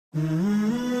The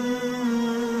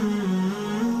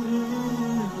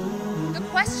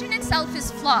question itself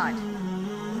is flawed.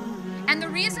 And the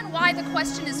reason why the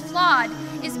question is flawed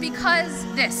is because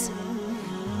this: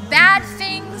 bad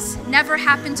things never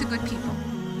happen to good people.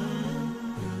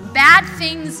 Bad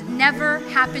things never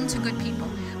happen to good people.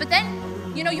 But then,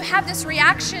 you know, you have this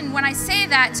reaction when I say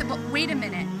that to, but wait a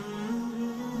minute.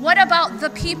 What about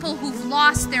the people who've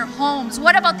lost their homes?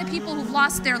 What about the people who've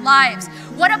lost their lives?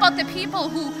 What about the people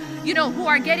who, you know, who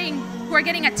are getting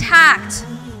attacked?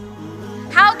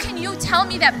 How can you tell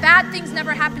me that bad things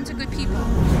never happen to good people?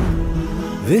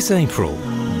 This April,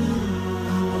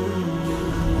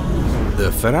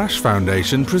 the Farrash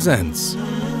Foundation presents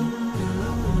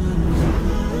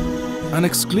an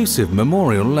exclusive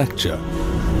memorial lecture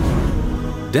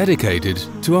dedicated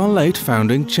to our late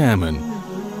founding chairman,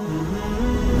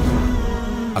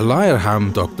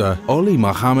 Allahyarham Dr.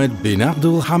 Mohamed bin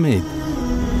Abdul Hamid.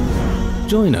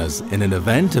 Join us in an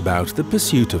event about the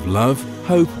pursuit of love,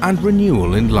 hope and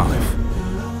renewal in life,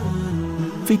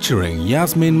 featuring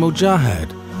Yasmin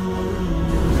Mogahed,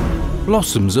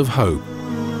 Blossoms of Hope.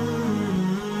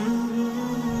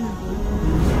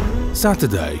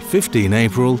 Saturday, 15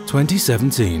 April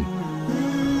 2017,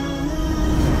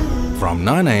 from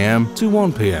 9 AM to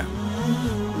 1 PM.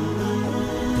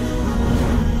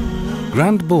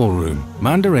 Grand Ballroom,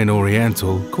 Mandarin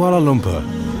Oriental, Kuala Lumpur.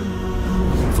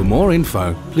 For more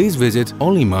info, please visit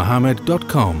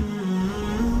Allahyarham.com.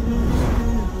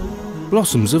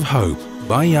 Blossoms of Hope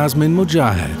by Yasmin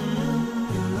Mogahed.